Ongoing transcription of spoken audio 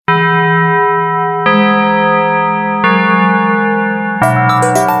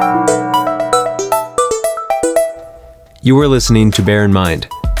You are listening to Bear in Mind,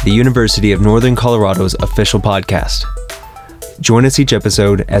 the University of Northern Colorado's official podcast. Join us each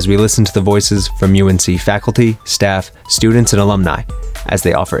episode as we listen to the voices from UNC faculty, staff, students, and alumni as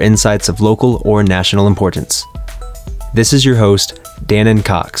they offer insights of local or national importance. This is your host, Dannon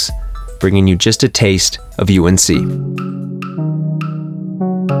Cox, bringing you just a taste of UNC.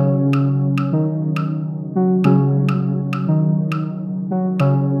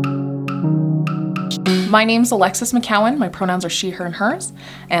 My name's Alexis McCowan. My pronouns are she, her, and hers,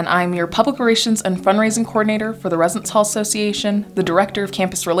 and I'm your Public Relations and Fundraising Coordinator for the Residence Hall Association, the Director of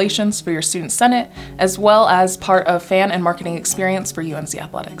Campus Relations for your Student Senate, as well as part of Fan and Marketing Experience for UNC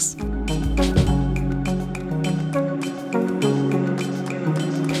Athletics.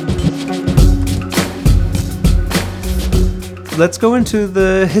 Let's go into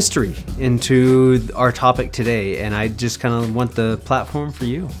the history, into our topic today, and I just kind of want the platform for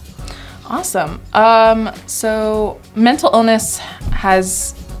you. Awesome. So mental illness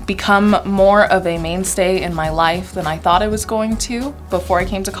has become more of a mainstay in my life than I thought it was going to before I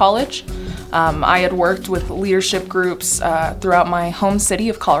came to college. I had worked with leadership groups throughout my home city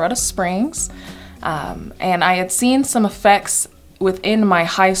of Colorado Springs, and I had seen some effects within my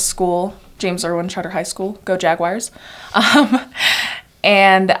high school, James Irwin Charter High School, go Jaguars.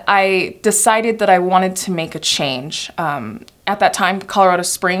 And I decided that I wanted to make a change. At that time, Colorado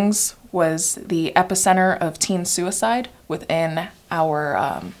Springs was the epicenter of teen suicide within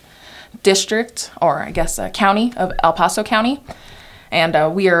our district, or I guess county of El Paso County.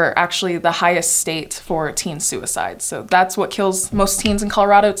 And we are actually the highest state for teen suicide. So that's what kills most teens in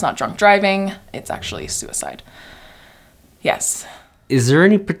Colorado. It's not drunk driving, it's actually suicide. Yes. Is there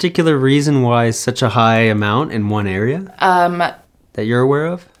any particular reason why such a high amount in one area that you're aware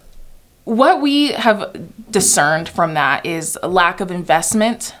of? What we have discerned from that is a lack of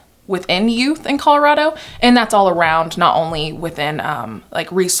investment within youth in Colorado, and that's all around, not only within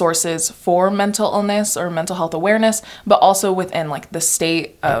like resources for mental illness or mental health awareness, but also within like the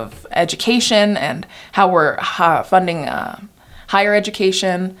state of education and how we're funding higher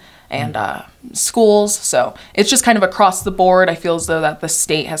education and schools. So it's just kind of across the board. I feel as though that the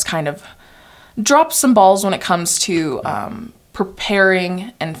state has kind of dropped some balls when it comes to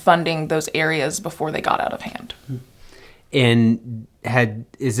preparing and funding those areas before they got out of hand. And has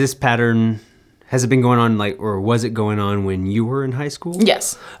this pattern, has it been going on or was it going on when you were in high school?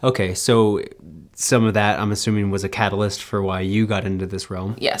 Yes. Okay, so some of that, I'm assuming, was a catalyst for why you got into this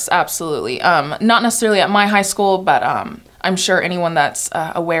realm? Yes, absolutely. Not necessarily at my high school, but I'm sure anyone that's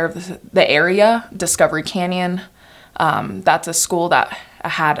aware of the area, Discovery Canyon, that's a school that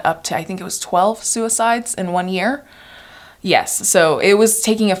had up to, I think it was 12 suicides in 1 year. Yes, so it was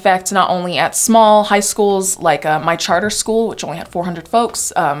taking effect not only at small high schools like my charter school, which only had 400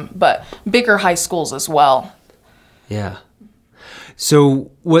 folks, but bigger high schools as well. Yeah. So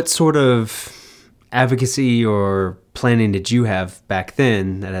what sort of advocacy or planning did you have back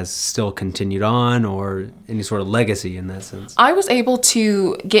then that has still continued on, or any sort of legacy in that sense? I was able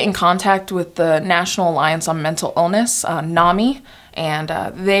to get in contact with the National Alliance on Mental Illness, NAMI, and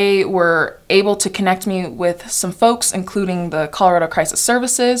they were able to connect me with some folks, including the Colorado Crisis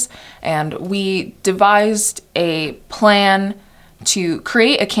Services, and we devised a plan to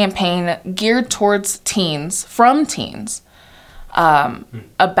create a campaign geared towards teens, from teens,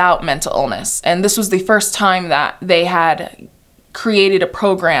 about mental illness. And this was the first time that they had created a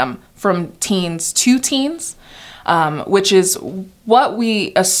program from teens to teens, which is what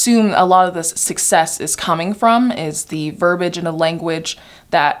we assume a lot of this success is coming from, is the verbiage and the language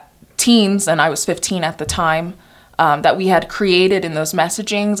that teens, and I was 15 at the time, that we had created in those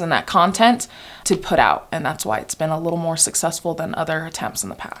messagings and that content to put out. And that's why it's been a little more successful than other attempts in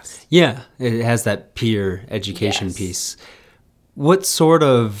the past. Yeah, it has that peer education Yes. piece. What sort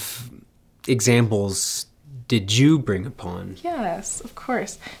of examples did you bring upon? Yes, of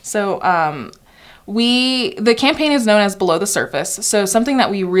course. So the campaign is known as Below the Surface. So something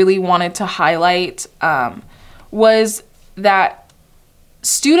that we really wanted to highlight was that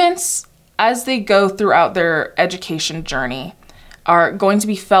students, as they go throughout their education journey, are going to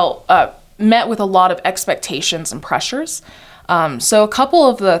be met with a lot of expectations and pressures. So a couple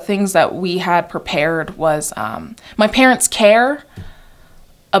of the things that we had prepared was my parents care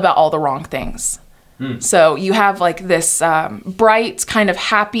about all the wrong things. So you have like this bright, kind of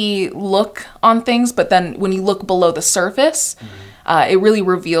happy look on things, but then when you look below the surface, it really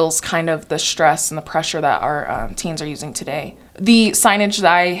reveals kind of the stress and the pressure that our teens are using today. The signage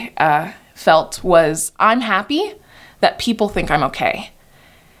that I felt was, I'm happy that people think I'm okay.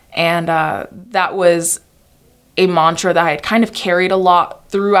 And that was a mantra that I had kind of carried a lot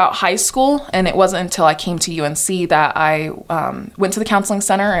throughout high school. And it wasn't until I came to UNC that I went to the counseling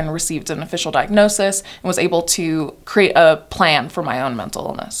center and received an official diagnosis and was able to create a plan for my own mental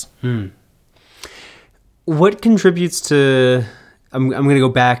illness. What contributes to... I'm going to go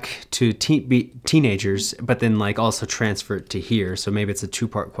back to teenagers, but then like also transfer it to here. So maybe it's a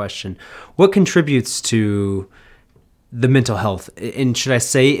two-part question. What contributes to the mental health? And should I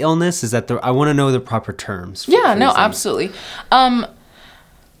say illness? Is that I want to know the proper terms. Yeah, no, absolutely.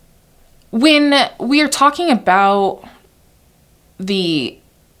 When we are talking about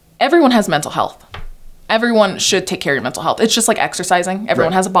everyone has mental health. Everyone should take care of your mental health. It's just like exercising.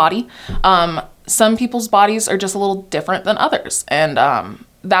 Everyone has a body. Some people's bodies are just a little different than others. And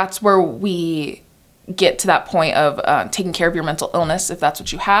that's where we get to that point of taking care of your mental illness if that's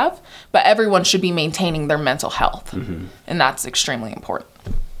what you have. But everyone should be maintaining their mental health. And that's extremely important.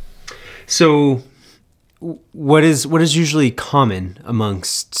 So what is usually common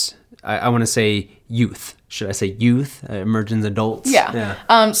amongst, I want to say youth. Should I say youth, emerging adults?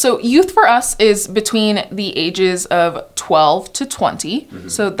 Yeah. So youth for us is between the ages of 12 to 20.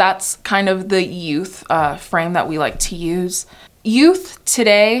 So that's kind of the youth frame that we like to use. Youth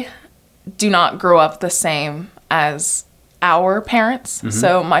today do not grow up the same as our parents.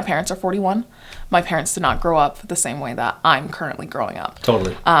 So my parents are 41. My parents did not grow up the same way that I'm currently growing up.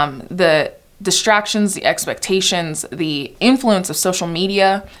 Totally. The distractions, the expectations, the influence of social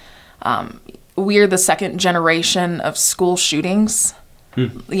media, we're the second generation of school shootings.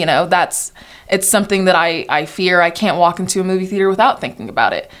 You know, it's something that I fear. I can't walk into a movie theater without thinking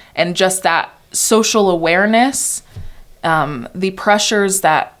about it. And just that social awareness, the pressures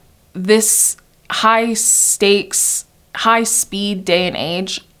that this high stakes, high speed day and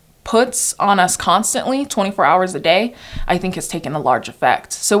age puts on us constantly, 24 hours a day, I think has taken a large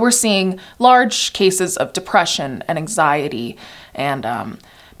effect. So we're seeing large cases of depression and anxiety and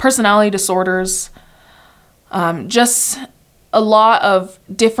personality disorders, just a lot of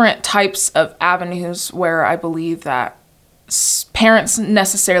different types of avenues where I believe that parents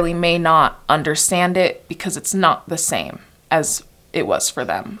necessarily may not understand it because it's not the same as it was for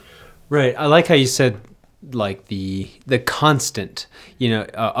them. Right. I like how you said like the constant,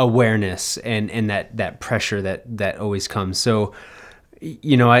 awareness and that pressure that always comes. So,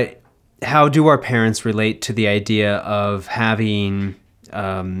 how do our parents relate to the idea of having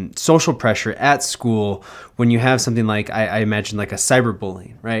social pressure at school when you have something like I imagine like a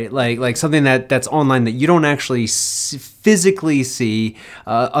cyberbullying, right? Like something that's online that you don't actually physically see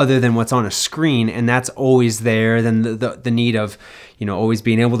other than what's on a screen, and that's always there. Then the need of always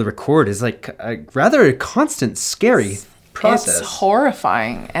being able to record is like rather a constant scary process. It's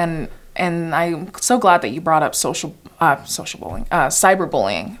horrifying, and I'm so glad that you brought up social bullying,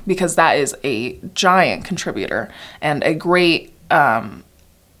 cyberbullying, because that is a giant contributor and a great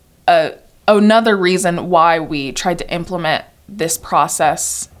another reason why we tried to implement this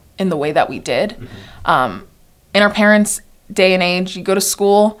process in the way that we did. In our parents' day and age, you go to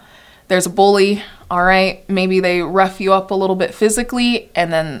school, there's a bully, all right, maybe they rough you up a little bit physically,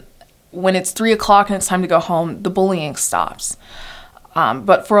 and then when it's 3:00 and it's time to go home, the bullying stops.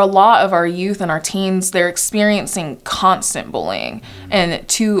 But for a lot of our youth and our teens, they're experiencing constant bullying and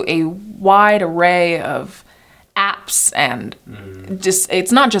to a wide array of apps and just,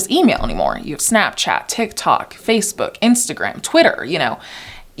 it's not just email anymore. You have Snapchat, TikTok, Facebook, Instagram, Twitter,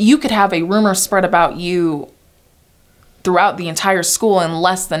 you could have a rumor spread about you throughout the entire school in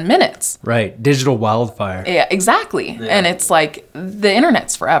less than minutes. Right. Digital wildfire. Yeah, exactly. Yeah. And it's like the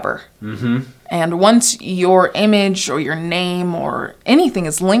internet's forever. And once your image or your name or anything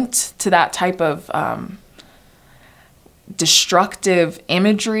is linked to that type of destructive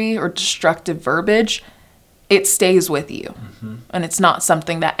imagery or destructive verbiage, it stays with you. And it's not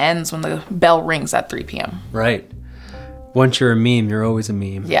something that ends when the bell rings at 3 p.m. Right. Once you're a meme, you're always a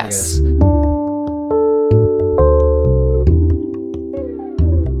meme. Yes.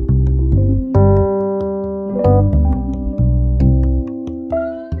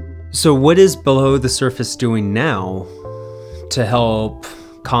 So what is Below the Surface doing now to help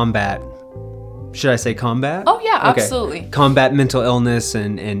combat, should I say combat? Oh, yeah, absolutely. Combat mental illness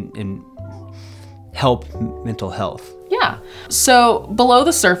and help mental health? Yeah. So Below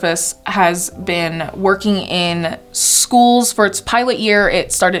the Surface has been working in schools for its pilot year.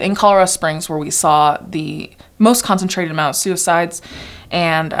 It started in Colorado Springs, where we saw the most concentrated amount of suicides.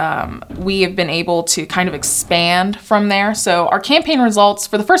 And we have been able to kind of expand from there. So our campaign results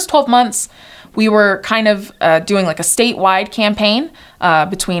for the first 12 months, we were kind of doing like a statewide campaign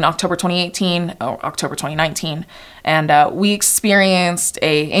between October 2018 or October 2019. And we experienced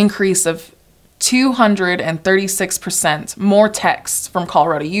an increase of 236% more texts from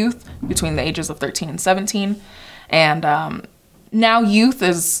Colorado youth between the ages of 13 and 17. And now youth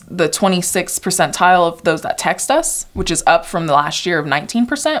is the 26th percentile of those that text us, which is up from the last year of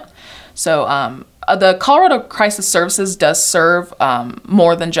 19%. So the Colorado Crisis Services does serve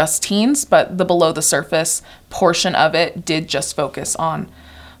more than just teens, but the below the surface portion of it did just focus on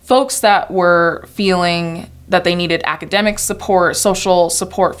folks that were feeling that they needed academic support, social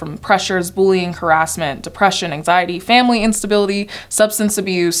support from pressures, bullying, harassment, depression, anxiety, family instability, substance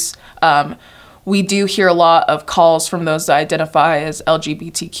abuse. We do hear a lot of calls from those that identify as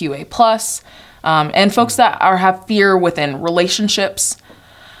LGBTQA+, and folks that have fear within relationships.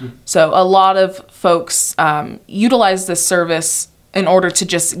 So a lot of folks utilize this service in order to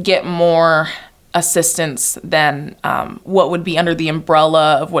just get more assistance than what would be under the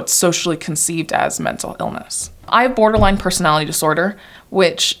umbrella of what's socially conceived as mental illness. I have borderline personality disorder,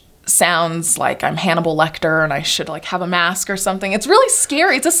 which sounds like I'm Hannibal Lecter and I should have a mask or something. It's really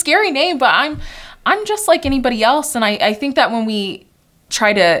scary. It's a scary name, but I'm just like anybody else. And I think that when we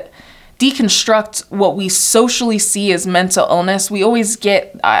try to deconstruct what we socially see as mental illness, we always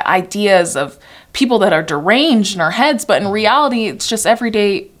get ideas of people that are deranged in our heads, but in reality, it's just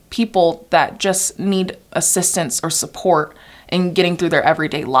everyday people that just need assistance or support in getting through their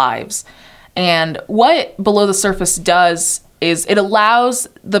everyday lives. And what Below the Surface does is it allows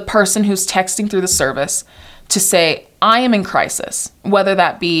the person who's texting through the service to say, I am in crisis, whether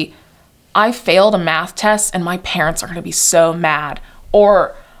that be, I failed a math test and my parents are going to be so mad,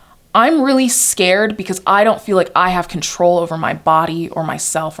 or I'm really scared because I don't feel like I have control over my body or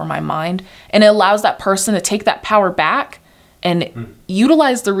myself or my mind. And it allows that person to take that power back and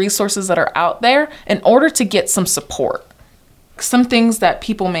utilize the resources that are out there in order to get some support. Some things that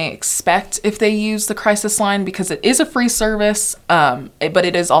people may expect if they use the crisis line, because it is a free service, but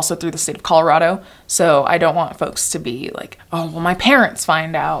it is also through the state of Colorado. So I don't want folks to be like, oh, well, my parents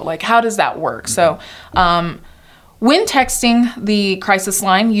find out. How does that work? So when texting the crisis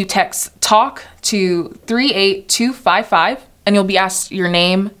line, you text TALK to 38255, and you'll be asked your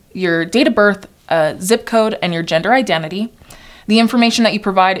name, your date of birth, zip code, and your gender identity. The information that you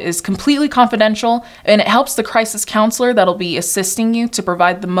provide is completely confidential, and it helps the crisis counselor that'll be assisting you to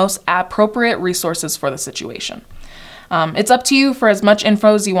provide the most appropriate resources for the situation. It's up to you for as much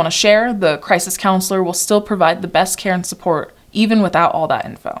info as you want to share. The crisis counselor will still provide the best care and support, even without all that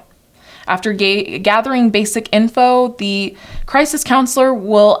info. After gathering basic info, the crisis counselor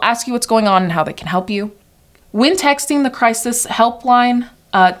will ask you what's going on and how they can help you. When texting the crisis helpline,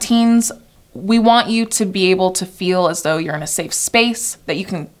 teens, we want you to be able to feel as though you're in a safe space, that you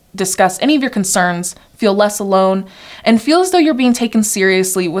can discuss any of your concerns, feel less alone, and feel as though you're being taken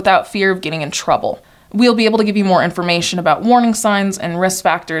seriously without fear of getting in trouble. We'll be able to give you more information about warning signs and risk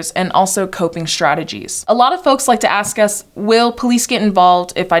factors, and also coping strategies. A lot of folks like to ask us, will police get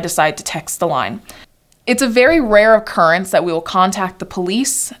involved if I decide to text the line? It's a very rare occurrence that we will contact the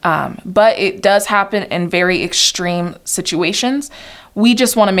police, but it does happen in very extreme situations. We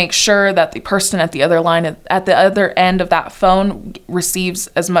just want to make sure that the person at the other line, at the other end of that phone, receives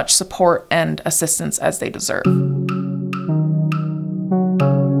as much support and assistance as they deserve.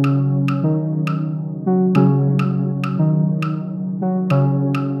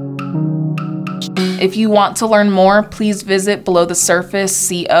 If you want to learn more, please visit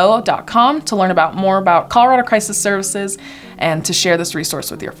belowthesurfaceco.com to learn more about Colorado Crisis Services and to share this resource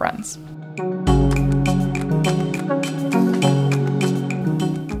with your friends.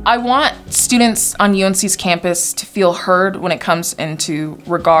 I want students on UNC's campus to feel heard when it comes into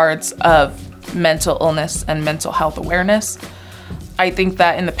regards of mental illness and mental health awareness. I think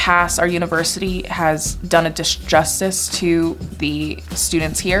that in the past, our university has done a disjustice to the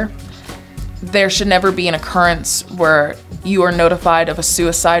students here. There should never be an occurrence where you are notified of a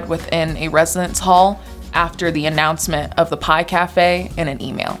suicide within a residence hall after the announcement of the Pie Cafe in an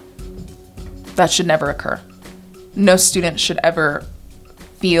email. That should never occur. No student should ever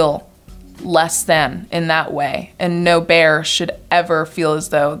feel less than in that way, and no bear should ever feel as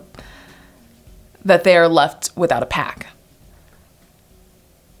though that they are left without a pack.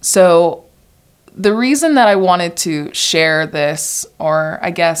 So the reason that I wanted to share this, or I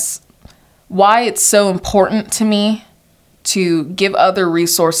guess why it's so important to me to give other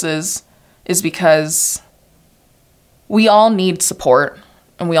resources, is because we all need support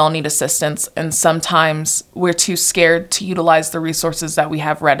and we all need assistance, and sometimes we're too scared to utilize the resources that we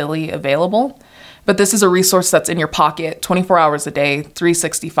have readily available. But this is a resource that's in your pocket 24 hours a day,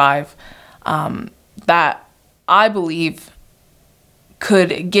 365, that I believe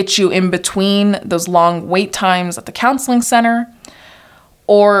could get you in between those long wait times at the counseling center,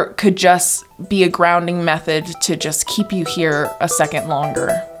 or could just be a grounding method to just keep you here a second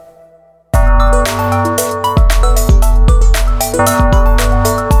longer.